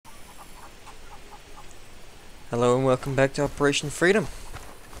Hello and welcome back to Operation Freedom.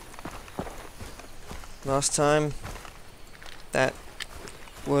 Last time, that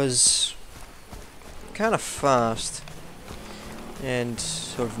was kind of fast and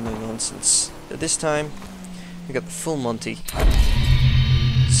sort of no nonsense. But this time, we got the full Monty.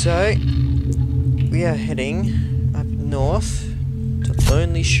 So, we are heading up north to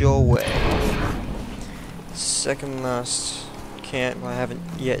Lonely Shore Way. Second last camp I haven't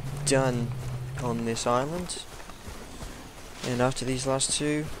yet done on this island. And after these last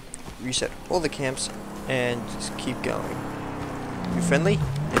two, reset all the camps and just keep going. You friendly?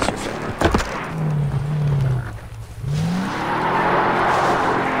 Yes, you're friendly.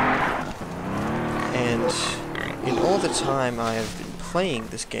 And in all the time I have been playing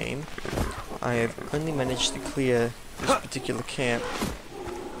this game, I have only managed to clear this particular camp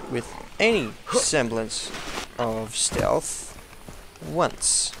with any semblance of stealth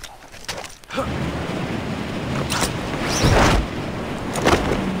once.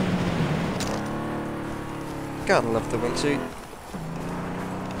 Gotta love the wingsuit.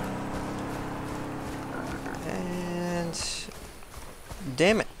 And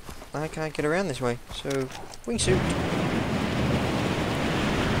damn it, I can't get around this way. So wingsuit.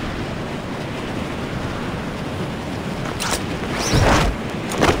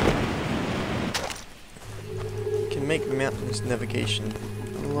 Can make mountainous navigation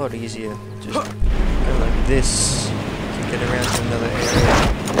a lot easier. Just go like this to get around to another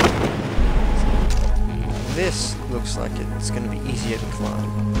area. This looks like it's going to be easier to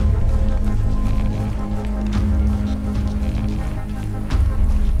climb.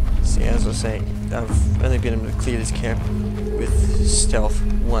 See, as I was saying, I've only been able to clear this camp with stealth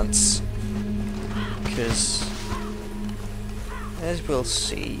once. Because, as we'll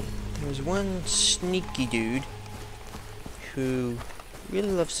see, there's one sneaky dude who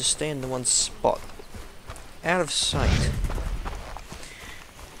really loves to stay in the one spot, out of sight.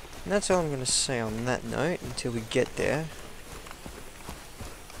 And that's all I'm going to say on that note until we get there.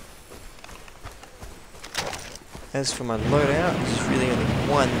 As for my loadout, there's really only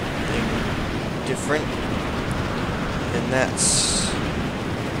one thing different, and that's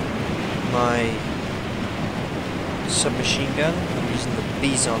my submachine gun. I'm using the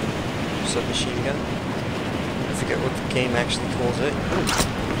Bison submachine gun. I forget what the game actually calls it.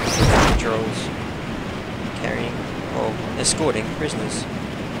 Patrols. Carrying, or escorting prisoners.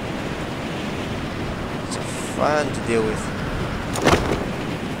 Fun to deal with.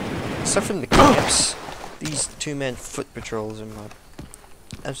 Aside from the camps, these two-man foot patrols are my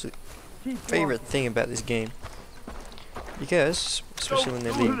absolute favourite thing about this game. Because, especially when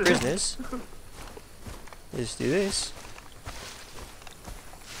they're leading prisoners, you just do this.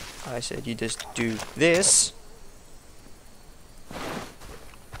 I said you just do this.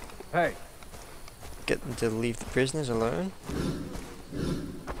 Hey. Get them to leave the prisoners alone.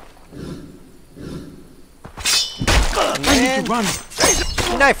 I need to run.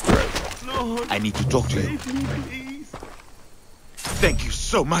 Knife throw. No, I need to talk to you. please. Thank you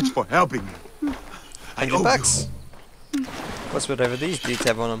so much for helping me. I owe $100. What's whatever these dudes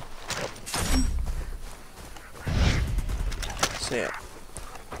have on them? So yeah,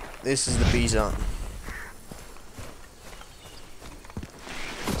 this is the Bison.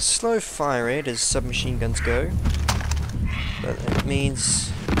 Slow fire rate as submachine guns go, but it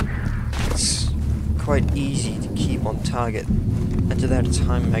means it's quite easy to keep on target. Add to that its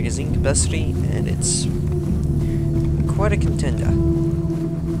high magazine capacity, and it's quite a contender.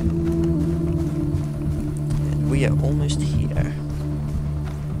 And we are almost here.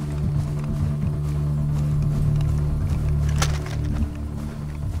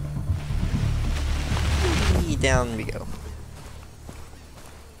 Down we go.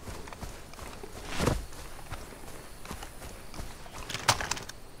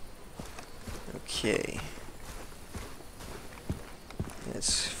 Okay.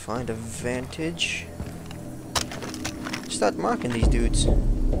 Let's find a vantage. Start marking these dudes. Hi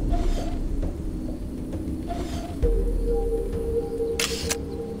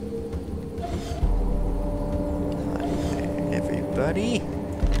there, everybody.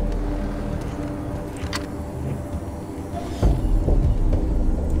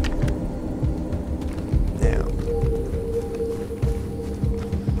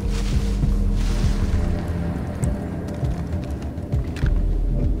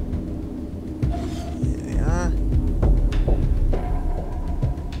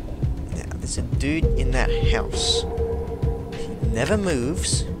 Dude in that house. He never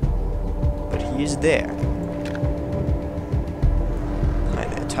moves, but he is there. Hi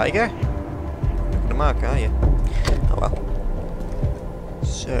there, tiger. Not gonna mark, are you? Oh well.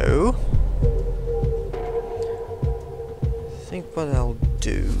 So think what I'll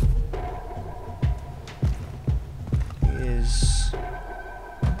do is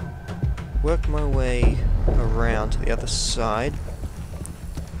work my way around to the other side,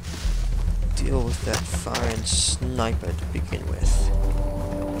 deal with that firing sniper to begin with.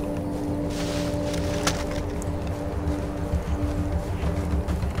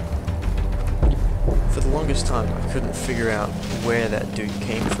 For the longest time I couldn't figure out where that dude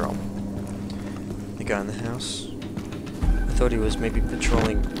came from. The guy in the house. I thought he was maybe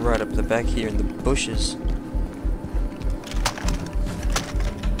patrolling right up the back here in the bushes.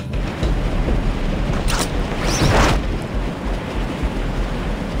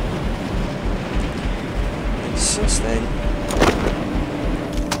 And since then,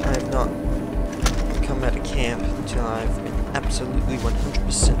 I have not come out of camp until I've been absolutely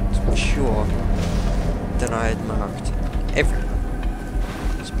 100% sure that I had marked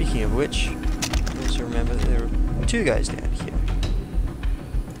everyone. Speaking of which, I also remember that there were 2 guys down here.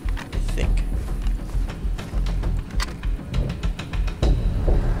 I think.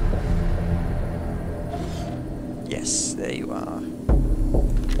 Yes, there you are.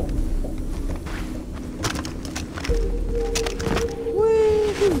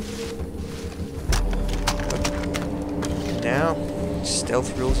 Woohoo! Now,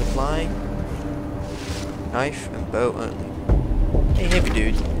 stealth rules apply. Knife and bow only. Hey, heavy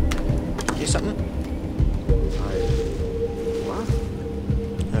dude. Hear something? What?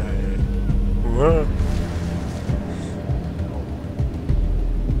 What?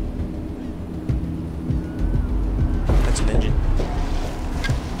 That's an engine.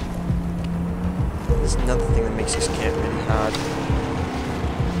 There's another thing that makes this camp really hard.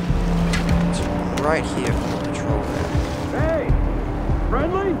 It's right here on the patrol there. Hey!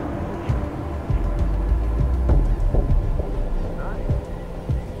 Friendly?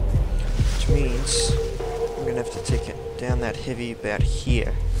 Which means I'm gonna have to take it down that heavy about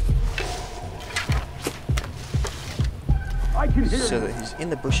here. I can hear So you. that he's in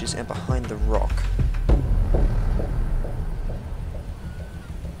the bushes and behind the rock.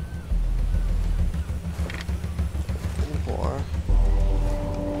 Or...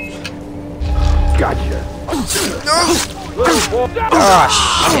 Gotcha. Ah,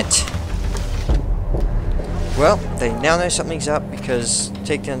 shit! Well, they now know something's up because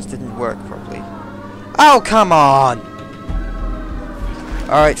takedowns didn't work properly. Oh, come on!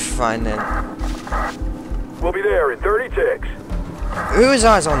 Alright, fine then. We'll be there in 30 ticks. Who has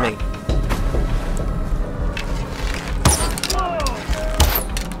eyes on me?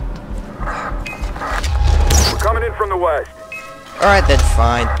 We're coming in from the west. Alright then,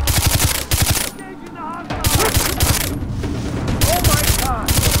 fine. Oh my god!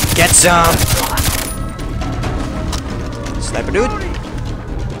 Get some! Sniper dude?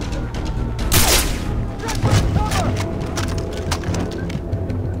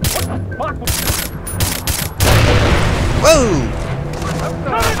 Whoa!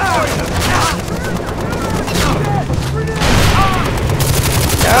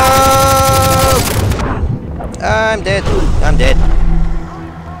 No! I'm dead. I'm dead.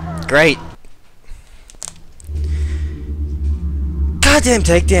 Great. Goddamn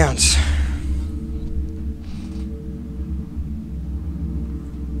takedowns.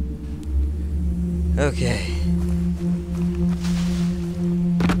 Okay.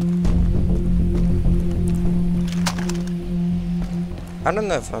 I don't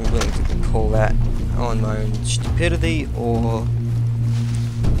know if I'm willing to call that on my own stupidity or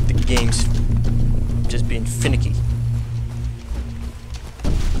the game's just being finicky.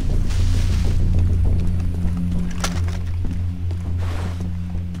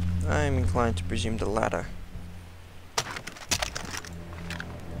 I'm inclined to presume the latter.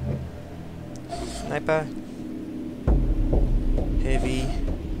 Sniper. Heavy.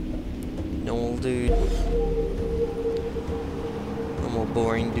 Normal dude. Normal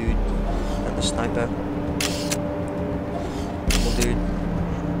boring dude. Another sniper. Normal dude.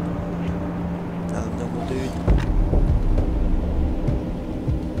 Another normal dude.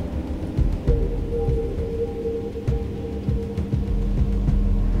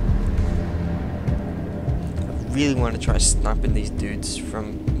 I really want to try sniping these dudes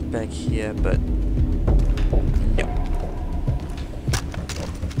from back here, but no.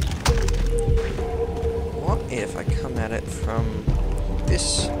 What if I come at it from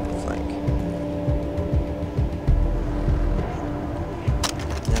this flank?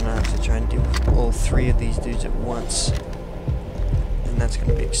 Then I have to try and deal with all 3 of these dudes at once. And that's going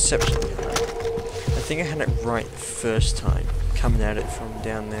to be exceptionally hard. I think I had it right the first time, coming at it from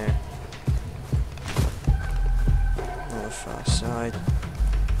down there. On the far side.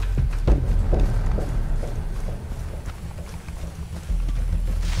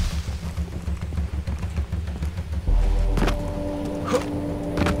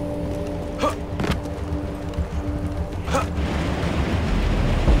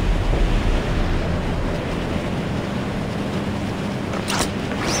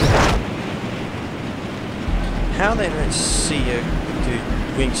 how they don't see a dude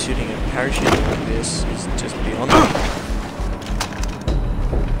wingsuiting and parachuting like this is just beyond me.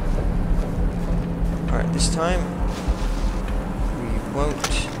 Alright, this time we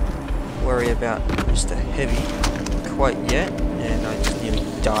won't worry about Mr. Heavy quite yet, and I just nearly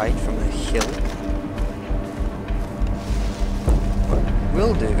died from a hill. What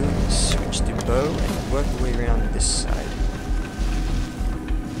we'll do is switch to bow and work our way around this side.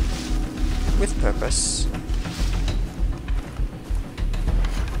 With purpose.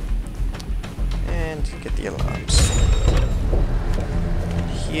 And get the alarms.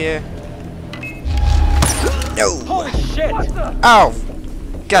 Here. No! Holy shit! Ow!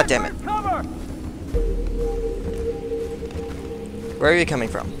 God damn it. Cover! Where are you coming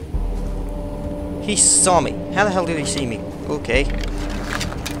from? He saw me. How the hell did he see me? Okay.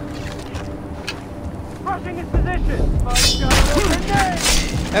 Rushing his position!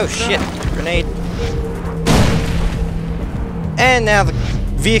 Oh shit. Grenade. And now the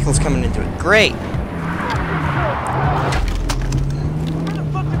vehicle's coming into it. Great. Where the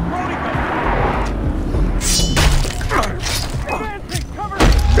fuck did Brody go? Advancing! Cover!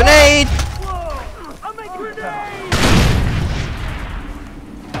 Grenade! Whoa! I'm a grenade!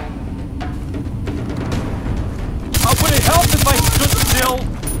 Would it help if I stood still?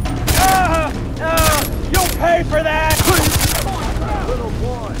 You'll pay for that! Little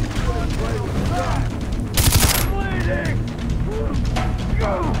boy! Bleeding!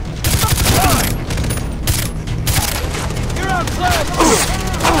 You're outside!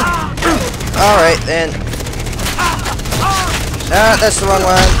 Alright then. Ah, that's the wrong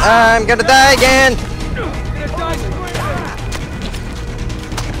one. I'm gonna die again!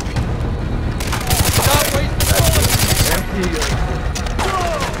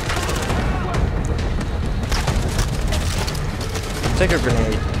 Take a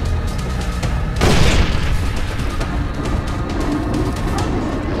grenade.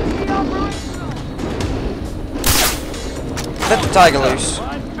 Let the tiger loose.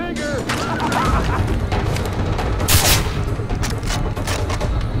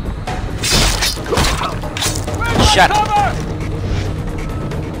 Shut up.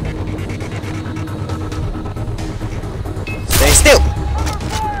 Stay still.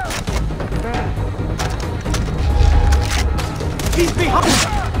 He's behind!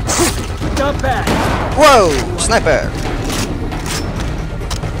 Jump back! Whoa! Sniper!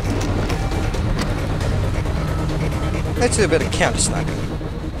 Let's do a bit of counter sniping.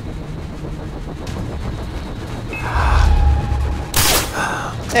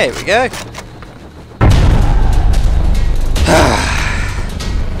 There we go.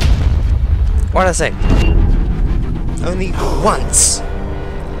 What did I say? Only once.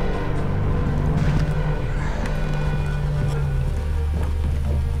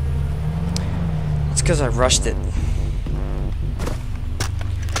 It's because I rushed it.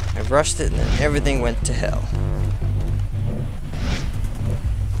 I rushed it and then everything went to hell.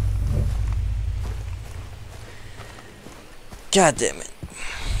 God damn it.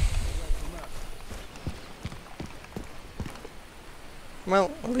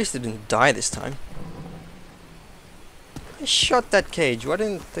 Well, at least it didn't die this time. I shot that cage. Why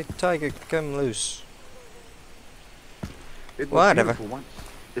didn't the tiger come loose? It was Whatever. beautiful once.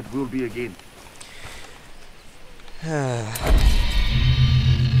 It will be again.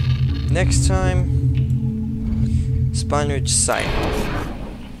 Next time, Spine Ridge site.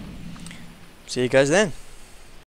 See you guys then.